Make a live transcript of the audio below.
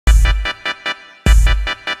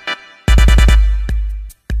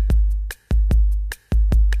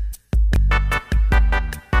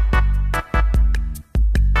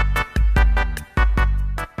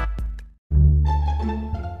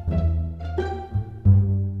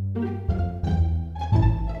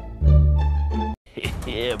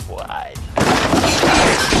Yeah, boy.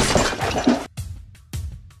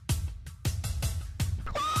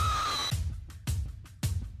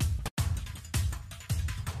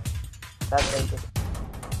 That's it.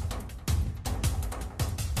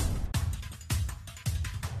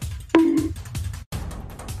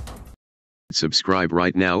 Subscribe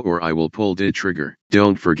right now or I will pull the trigger.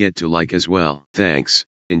 Don't forget to like as well. Thanks.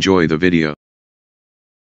 Enjoy the video.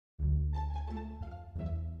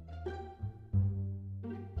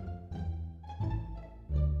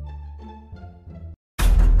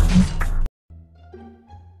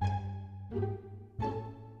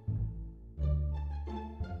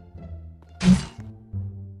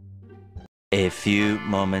 A few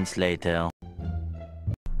moments later.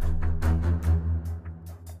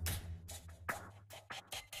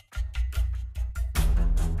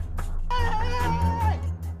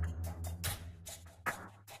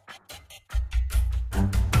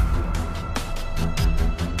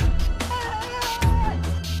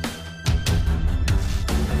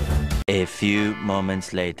 A few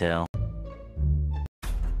moments later.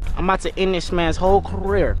 I'm about to end this man's whole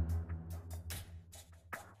career.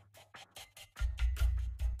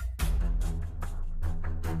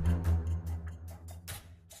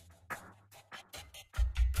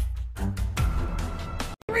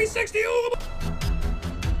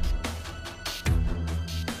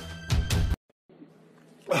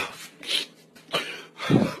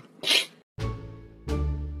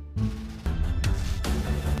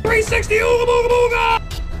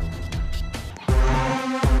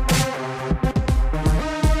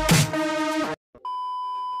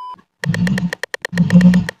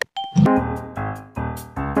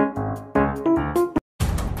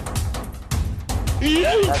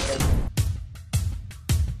 That's it.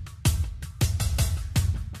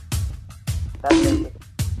 That's it.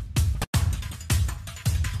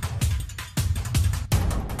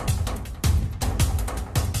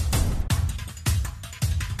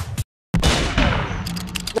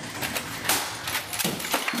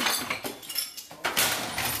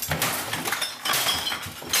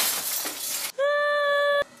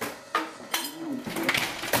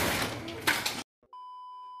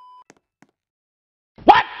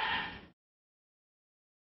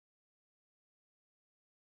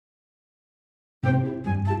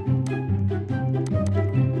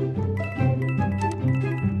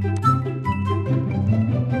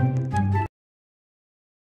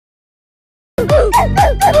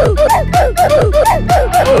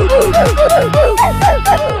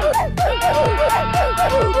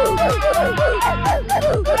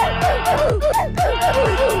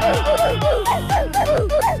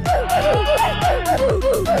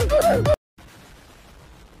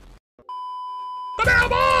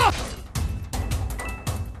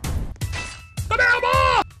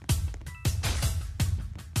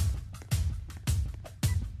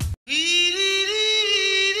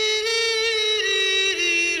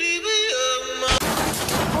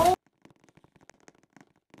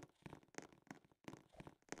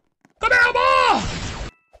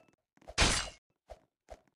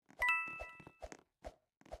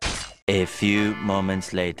 A few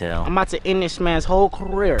moments later. I'm about to end this man's whole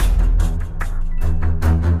career.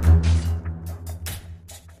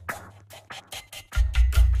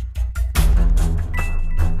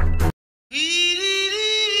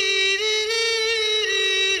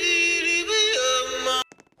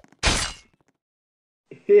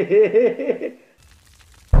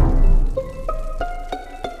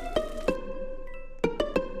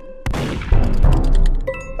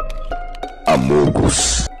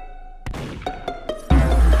 Amogus.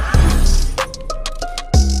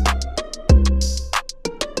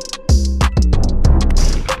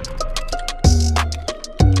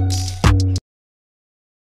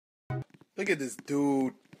 Look at this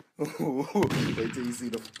dude. Wait till you see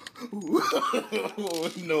the.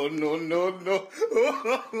 No, no, no, no.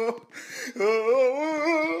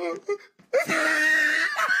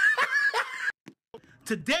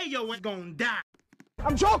 Today yo ain't gonna die.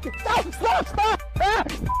 I'm joking. Stop! Stop! Stop!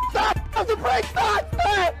 Stop! Stop the break! Stop!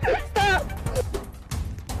 Stop! Stop!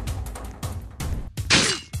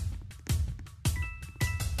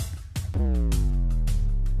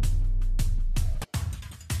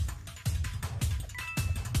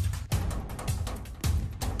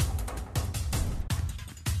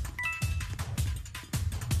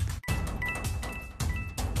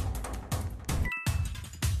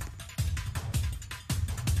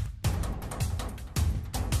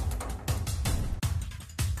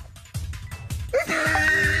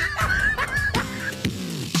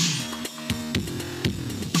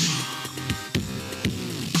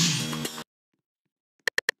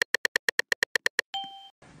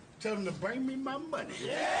 Tell them to bring me my money.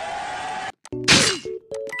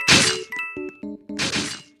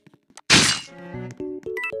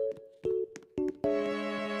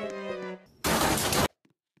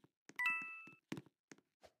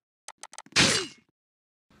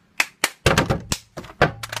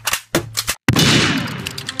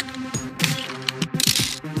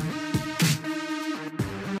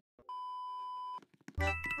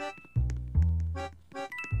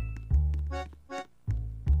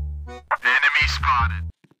 Enemy spotted.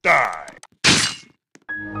 Die.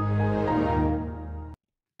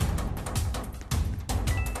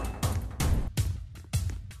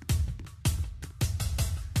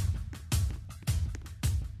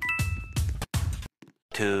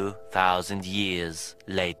 Two 2,000 years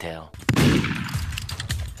later.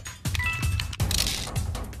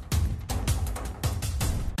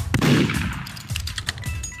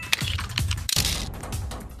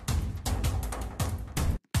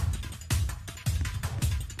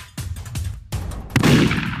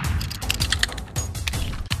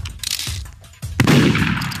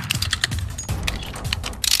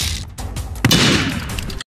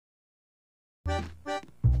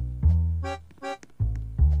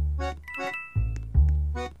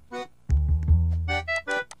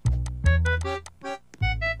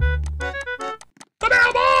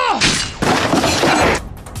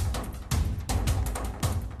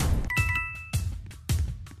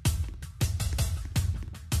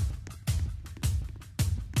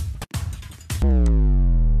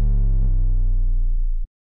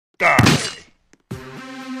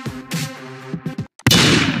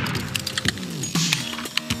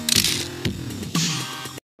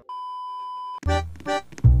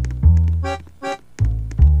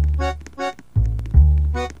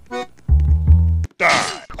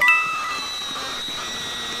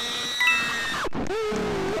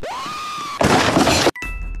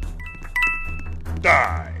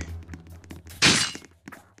 Die.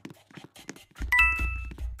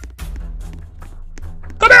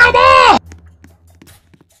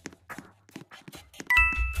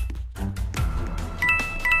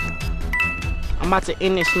 I'm about to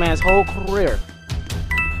end this man's whole career.